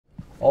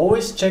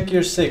Always check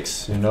your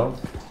 6, you know?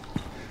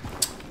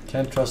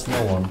 Can't trust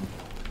no one.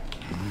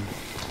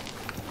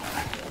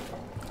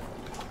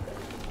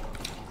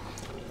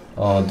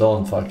 Oh,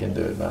 don't fucking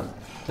do it, man.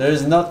 There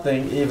is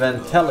nothing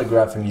even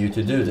telegraphing you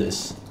to do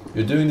this.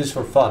 You're doing this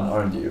for fun,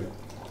 aren't you?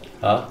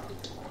 Huh?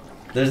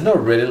 There's no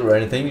riddle or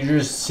anything. You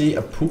just see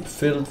a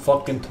poop-filled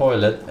fucking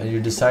toilet and you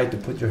decide to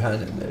put your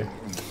hand in there.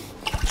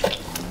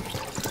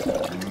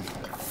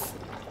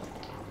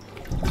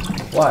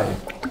 Why?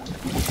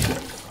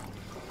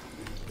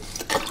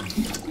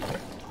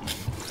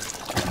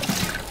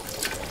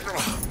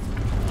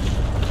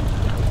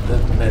 The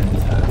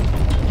mental.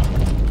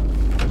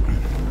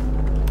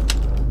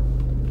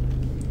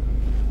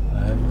 I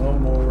have no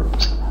more.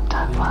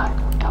 That line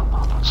don't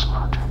know those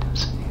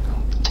alternatives and you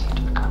continue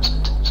to become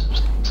symptoms of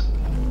things.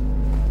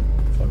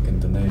 Fucking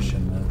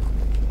donation, man.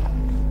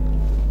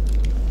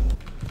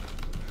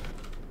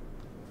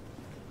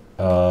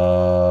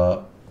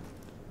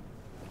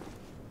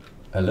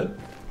 Hello?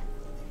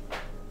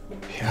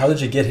 How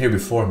did you get here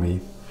before me?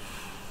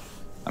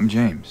 I'm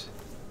James.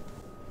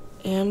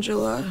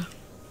 Angela.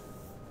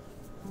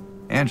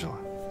 Angela.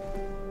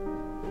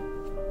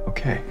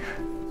 Okay.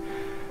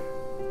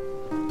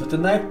 Put the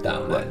knife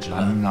down, Look,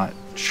 Angela. I'm not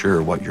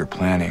sure what you're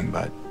planning,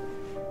 but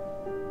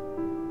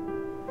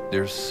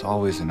there's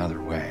always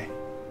another way.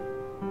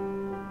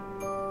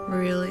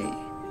 Really?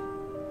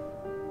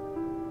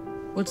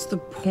 What's the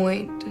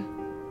point?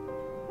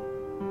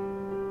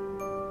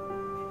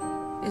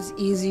 It's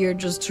easier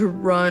just to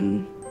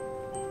run.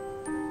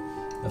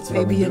 That's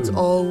what Maybe I'm it's doing.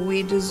 all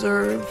we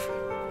deserve.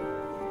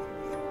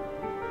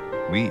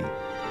 We?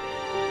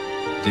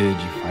 Did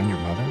you find your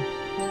mother?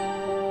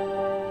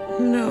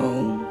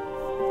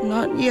 No,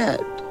 not yet.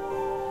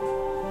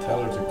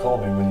 Tell her to call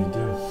me when you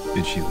do.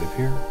 Did she live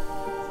here?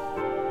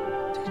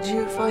 Did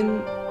you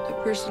find the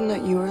person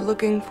that you were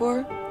looking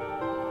for?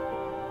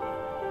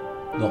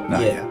 Not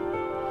Not yet. yet.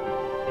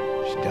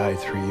 She died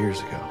 3 years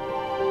ago.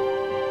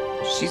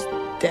 She's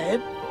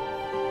dead?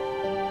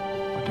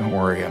 Oh, don't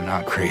worry, I'm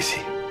not crazy.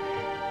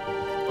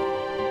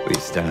 At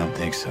least I don't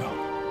think so.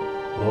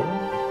 What?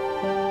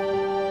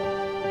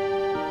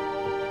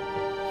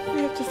 I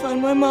have to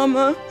find my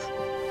mama.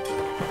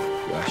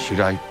 Should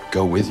I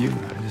go with you?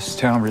 This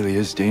town really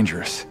is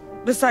dangerous.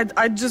 Besides,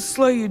 I'd just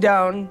slow you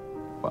down.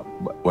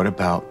 What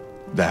about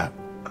that?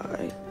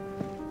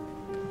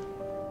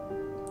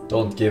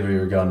 Don't give her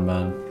your gun,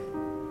 man.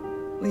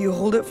 Will you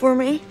hold it for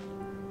me?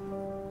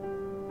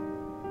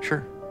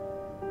 Sure,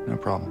 no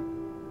problem.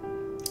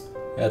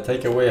 Yeah,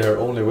 take away her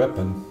only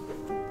weapon.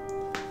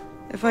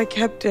 If I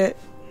kept it,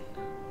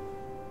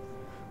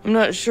 I'm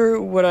not sure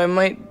what I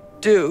might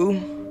do.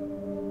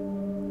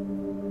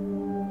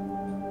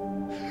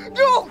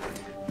 No!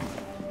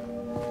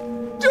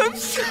 I'm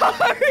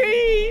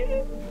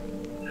sorry!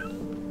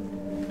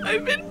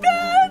 I've been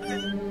bad!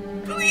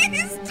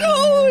 Please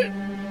don't!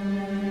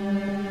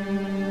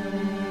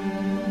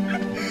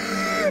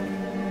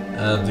 I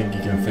don't think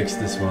you can fix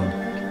this one.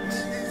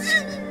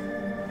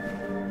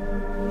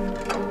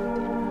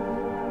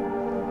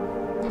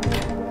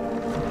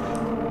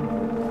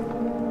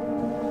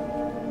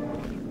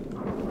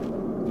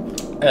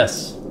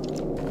 S.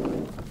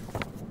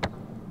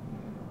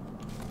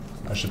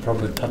 I should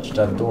probably touch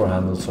that door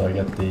handle so I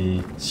get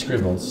the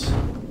scribbles.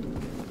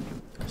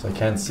 Because I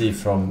can't see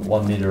from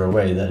 1 meter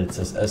away that it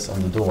says S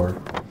on the door.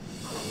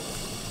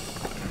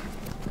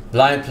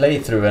 Blind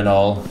playthrough and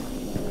all.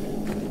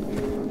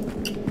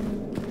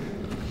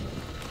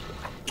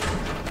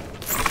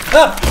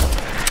 Ah!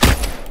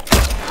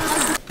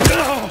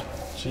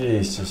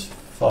 Jesus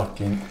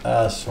fucking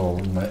asshole,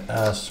 my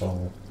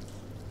asshole.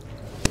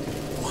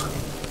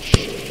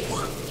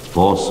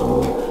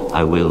 Forsen,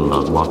 I will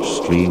not watch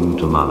stream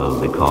tomorrow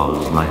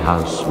because my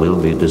house will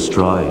be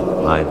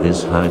destroyed by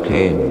this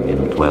hurricane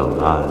in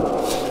 12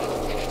 hours.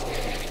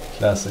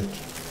 Classic.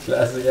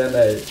 Classic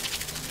NA.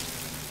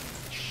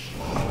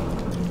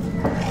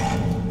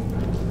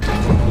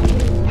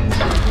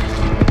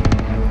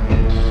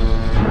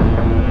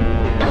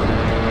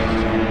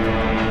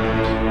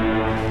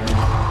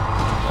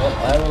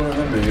 I will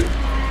remember you.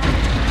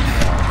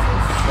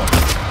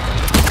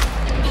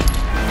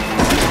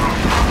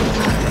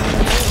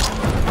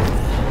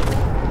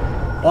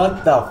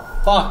 What the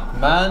fuck,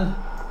 man?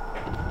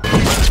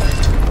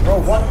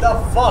 Bro, what the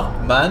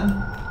fuck,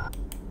 man?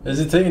 Is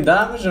he taking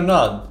damage or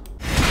not?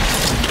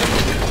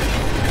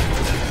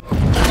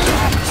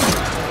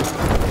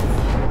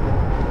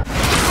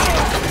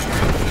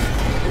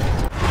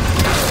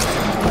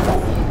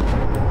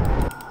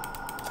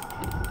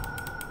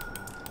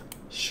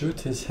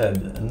 Shoot his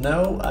head.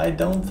 No, I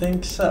don't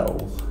think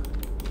so.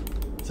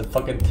 It's a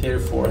fucking tier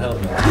 4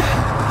 helmet.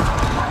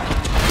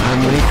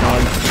 I'm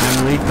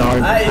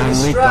retard. I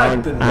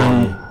distracted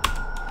me.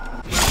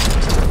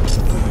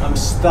 I'm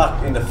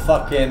stuck in the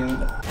fucking...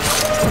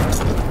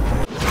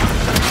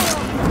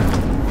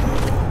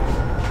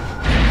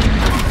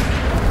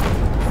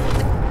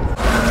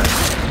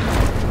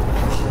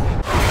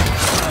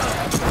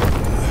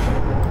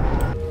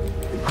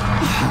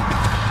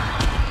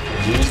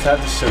 You just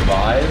have to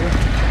survive.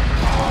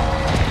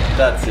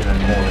 That's even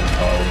more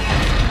retarded.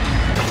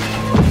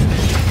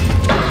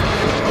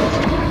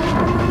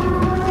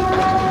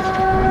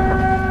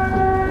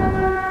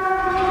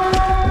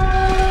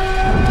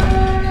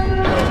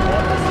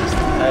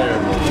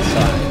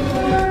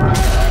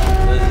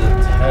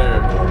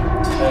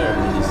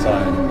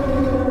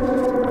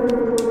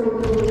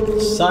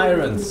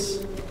 Sirens!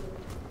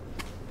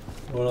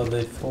 What are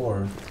they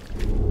for?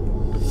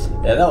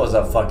 Yeah, that was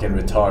a fucking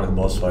retarded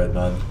boss fight,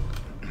 man.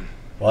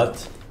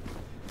 What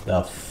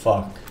the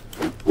fuck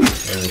were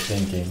they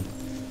thinking?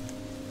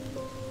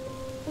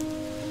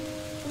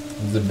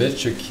 The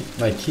bitch who keep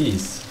my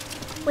keys.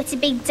 What's a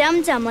big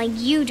dum-dum like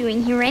you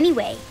doing here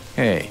anyway?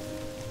 Hey,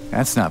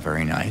 that's not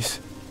very nice.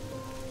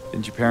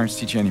 Didn't your parents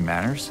teach you any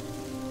manners?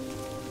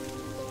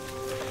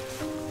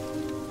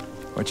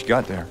 What you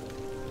got there?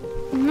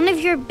 None of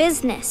your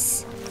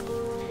business.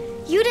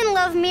 You didn't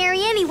love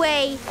Mary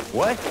anyway.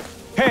 What?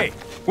 Hey,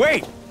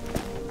 wait!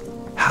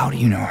 How do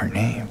you know her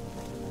name?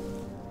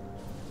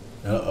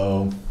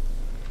 Uh-oh.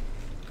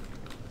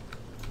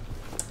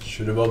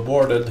 Should have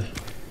aborted.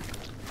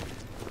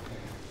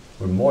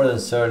 We're more than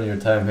certain your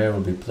time here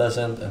will be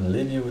pleasant and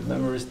leave you with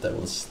memories that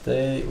will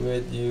stay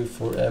with you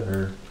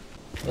forever.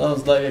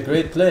 Sounds like a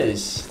great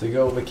place to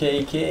go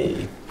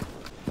vacay.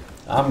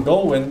 I'm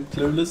going,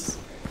 clueless.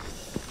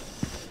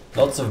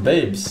 Lots of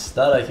babes,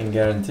 that I can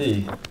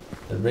guarantee.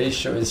 The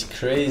ratio is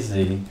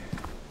crazy.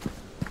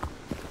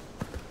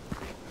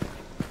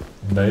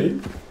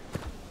 Babe?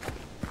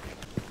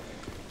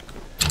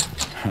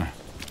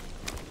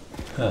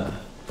 Huh.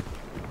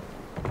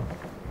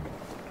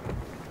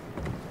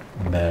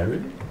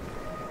 Mary?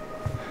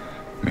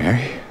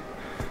 Mary?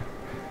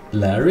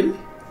 Larry?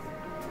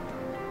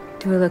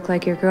 Do I look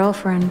like your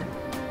girlfriend?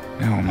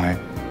 No, my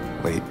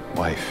late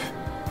wife.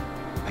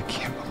 I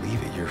can't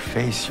believe it. Your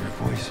face, your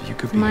voice, you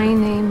could be... My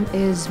name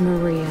is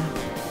Maria.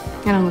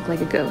 I don't look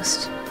like a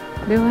ghost,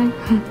 do I?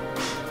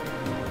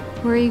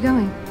 Where are you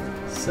going?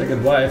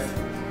 Second wife.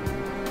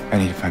 I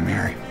need to find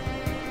Mary.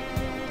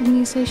 Didn't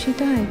you say she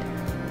died?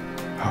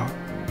 Oh.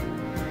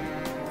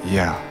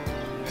 Yeah.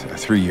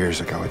 3 years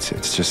ago.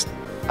 It's just...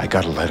 I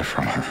got a letter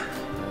from her.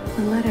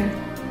 A letter?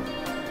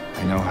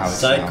 I know how it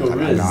Psycho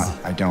sounds. Riz.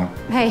 I don't...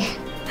 Hey.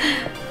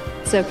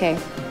 It's okay.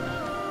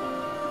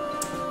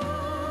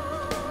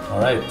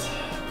 Alright.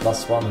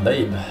 +1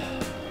 babe.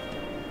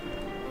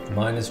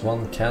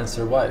 -1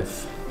 cancer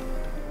wife.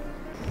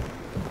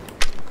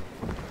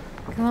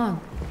 Come on,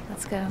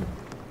 let's go.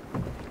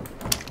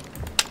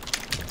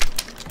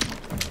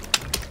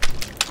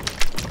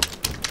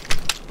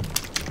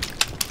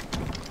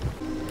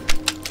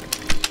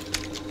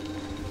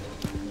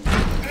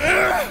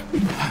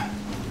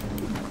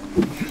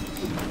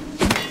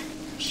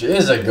 She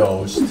is a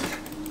ghost.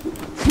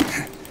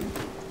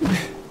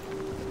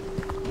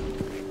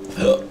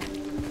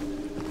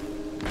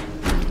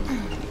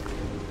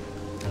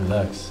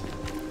 Relax.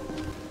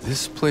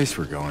 This place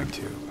we're going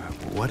to,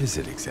 what is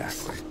it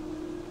exactly?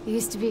 It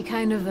used to be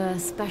kind of a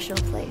special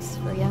place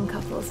for young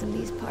couples in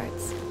these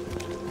parts.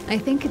 I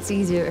think it's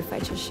easier if I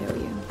just show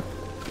you.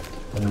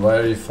 And why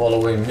are you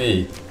following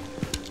me?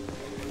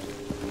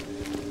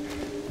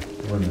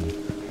 Women.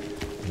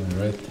 Am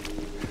I right?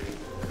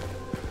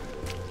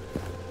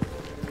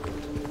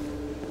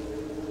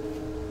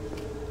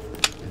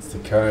 It's the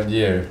current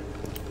year.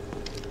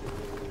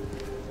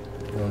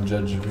 Don't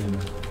judge me.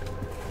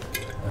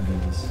 I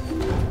did this.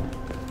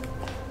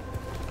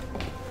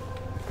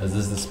 Is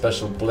this the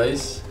special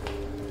place?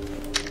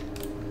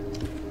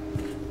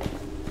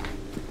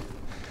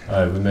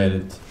 Alright, we made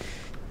it.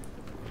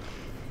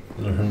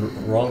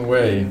 Wrong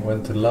way,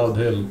 went to Loud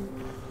Hill.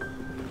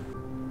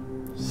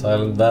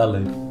 Silent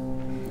Valley.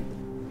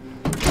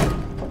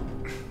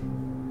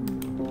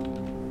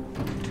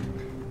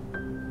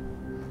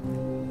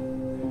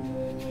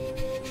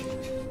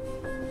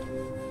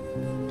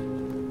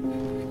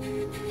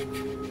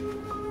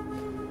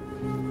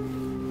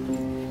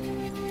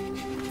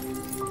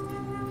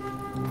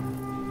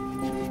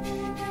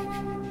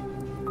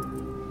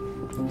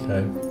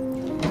 Okay.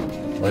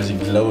 Why is he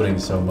gloating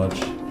so much?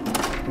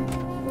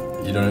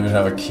 You don't even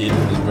have a key to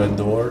this red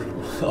door?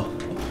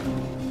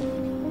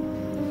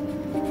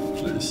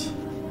 Please.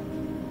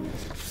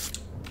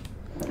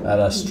 At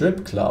a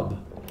strip club.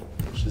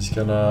 She's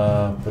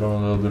gonna put on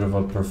a little bit of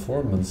a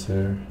performance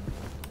here.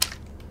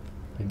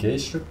 A gay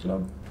strip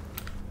club?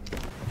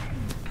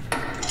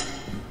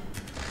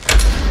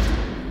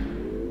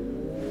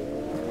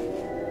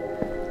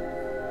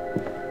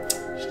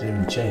 She didn't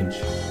even change.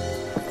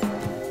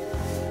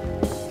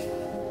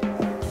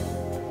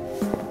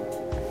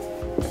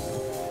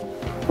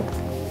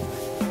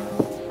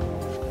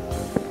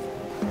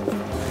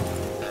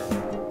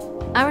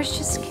 I was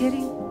just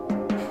kidding.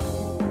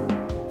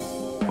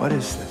 What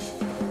is this?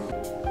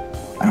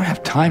 I don't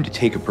have time to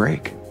take a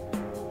break.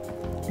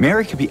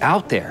 Mary could be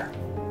out there,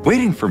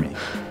 waiting for me.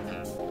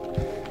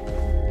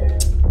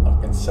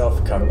 Fucking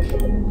self-cuck.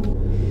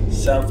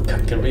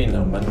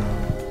 Self-cuckerino, man.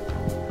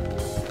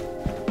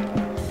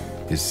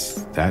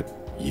 Is that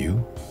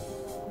you?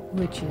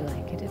 Would you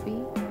like it to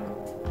be?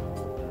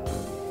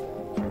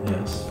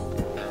 Yes.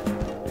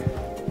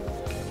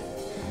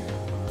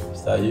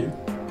 that you?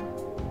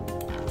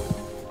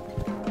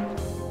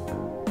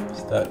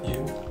 Is that you?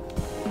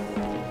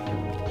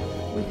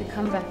 We could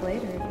come back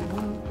later if you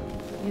want.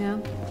 You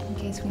know, in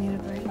case we need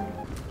a break.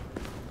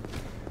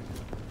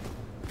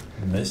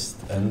 Missed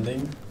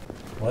ending?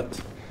 What?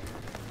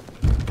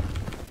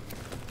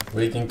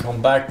 We can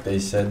come back, they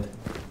said.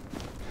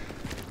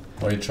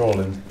 Why are you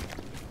trolling?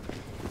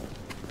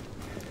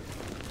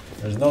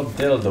 There's no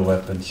dildo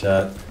weapon,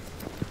 chat.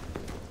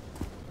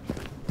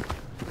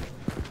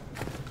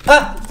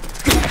 Ah!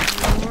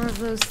 More of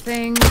those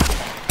things.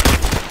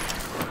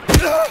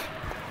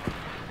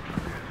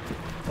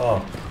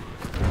 Oh.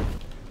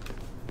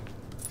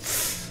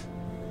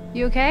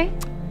 You okay?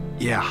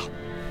 Yeah.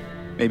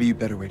 Maybe you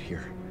better wait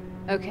here.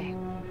 Okay.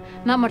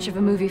 Not much of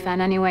a movie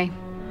fan anyway.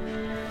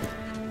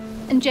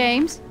 And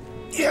James?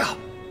 Yeah.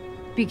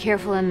 Be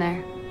careful in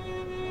there.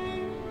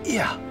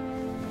 Yeah.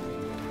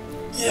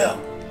 Yeah.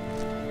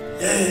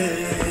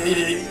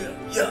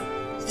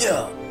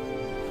 Yeah.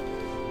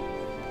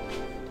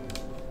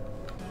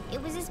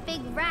 It was this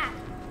big rat.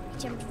 It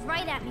jumped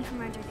right at me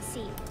from under the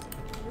seat.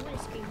 You would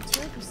have screamed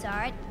too if you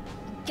saw it.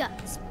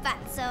 Guts,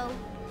 fatso.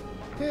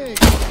 Hey.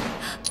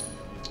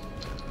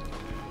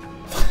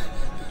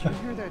 Did you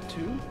hear that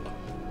too?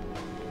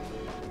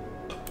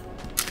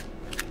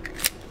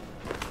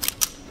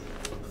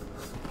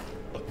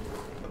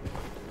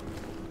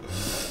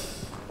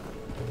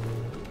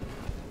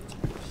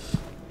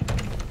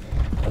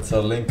 That's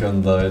how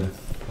Lincoln died,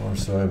 or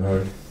so I've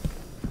heard.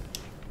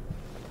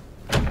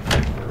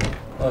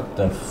 What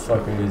the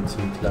fuck are you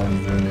two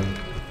clowns doing?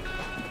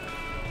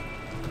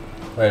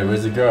 Wait,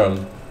 where's the girl?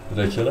 Did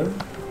I kill her?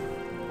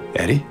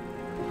 Eddie?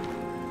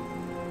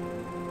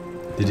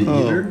 Did he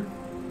eat her?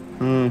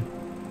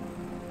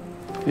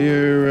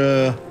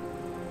 You're,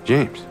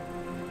 James.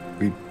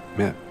 We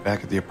met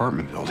back at the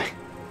apartment building.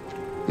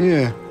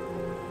 yeah,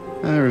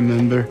 I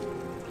remember.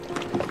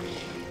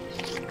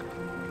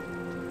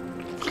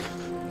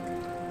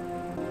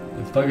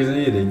 The fuck is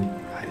he eating?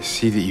 I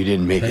see that you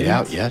didn't make it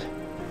out yet.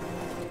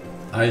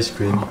 Ice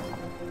cream.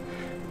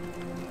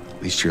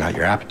 At least you got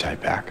your appetite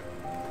back.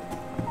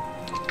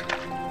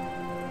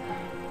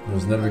 It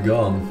was never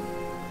gone.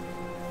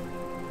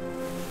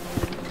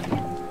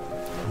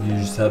 You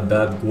just had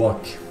bad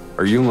guac.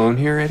 Are you alone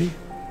here, Eddie?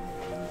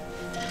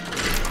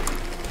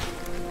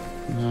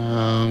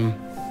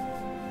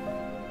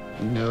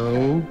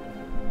 No.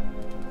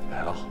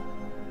 Well.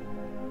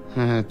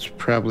 That's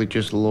probably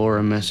just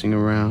Laura messing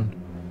around.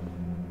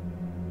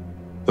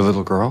 The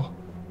little girl?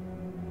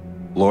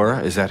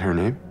 Laura, is that her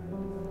name?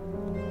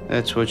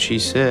 That's what she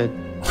said.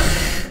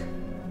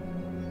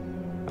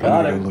 I'm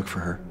gonna him. go look for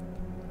her.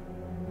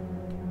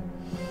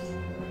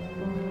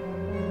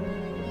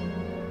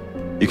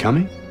 You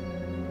coming?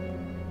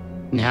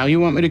 Now you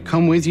want me to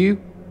come with you?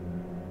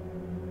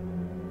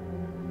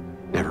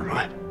 Never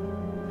mind.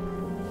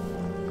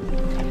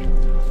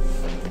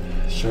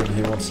 Surely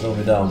he won't slow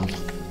me down.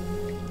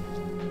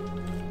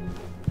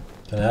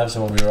 Can I have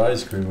some of your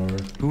ice cream, or?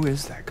 Who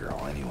is that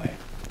girl, anyway?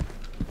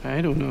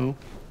 I don't know.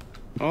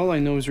 All I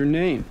know is her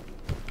name.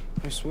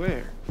 I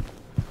swear.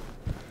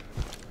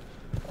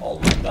 All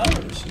that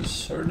matters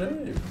is her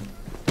name.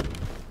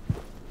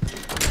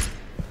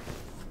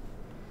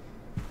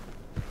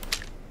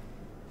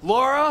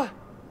 Laura?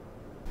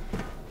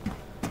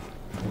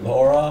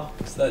 Laura?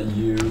 Is that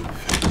you?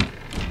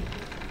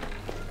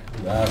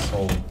 You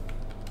asshole.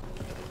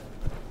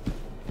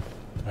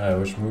 Alright,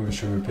 which movie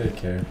should we pick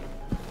here?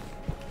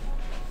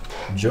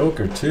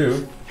 Joker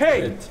 2?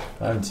 Hey! Wait,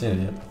 I haven't seen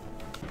it yet.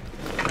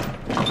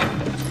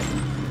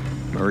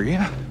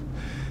 Maria?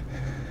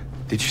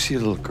 Did you see the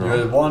little You girl?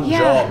 had one Yeah,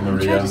 job, I tried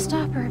Maria. to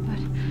stop her, but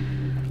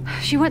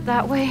she went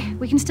that way.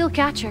 We can still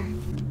catch her.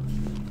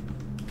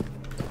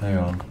 Hang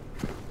on.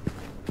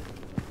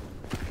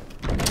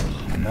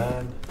 Oh,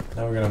 man,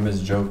 now we're gonna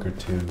miss Joker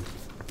 2.